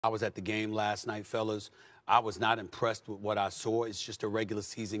I was at the game last night, fellas. I was not impressed with what I saw. It's just a regular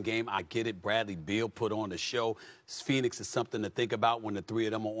season game. I get it. Bradley Beal put on the show. Phoenix is something to think about when the three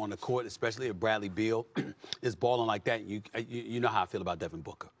of them are on the court, especially if Bradley Beal is balling like that. You know how I feel about Devin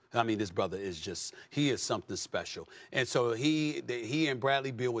Booker. I mean, this brother is he is something special. And so he and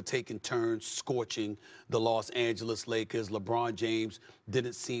Bradley Beal were taking turns scorching the Los Angeles Lakers. LeBron James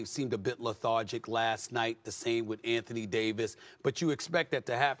seemed a bit lethargic last night. The same with Anthony Davis. But you expect that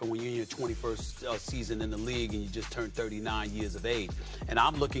to happen when you're in your 21st season in the league and you just turned 39 years of age. And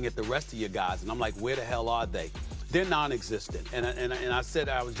I'm looking at the rest of your guys, and I'm like, where the hell are they? They're non-existent. And I said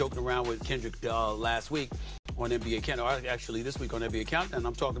I was joking around with Kendrick last week on NBA Countdown, or actually this week on NBA Countdown, and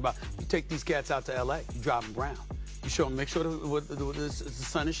I'm talking about you take these cats out to L.A., you drive them around. You show them, make sure the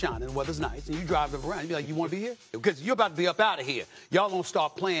sun is shining, the weather's nice, and you drive them around. You be like, you want to be here? Because you're about to be up out of here. Y'all don't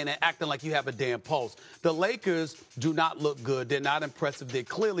start playing and acting like you have a damn pulse. The Lakers do not look good. They're not impressive. They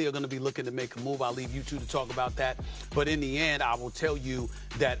clearly are going to be looking to make a move. I'll leave you two to talk about that. But in the end, I will tell you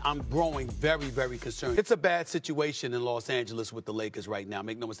that I'm growing very, very concerned. It's a bad situation in Los Angeles with the Lakers right now.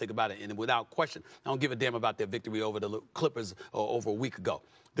 Make no mistake about it. And without question, I don't give a damn about their victory over the Clippers over a week ago.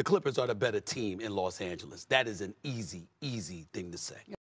 The Clippers are the better team in Los Angeles. That is an easy, easy thing to say.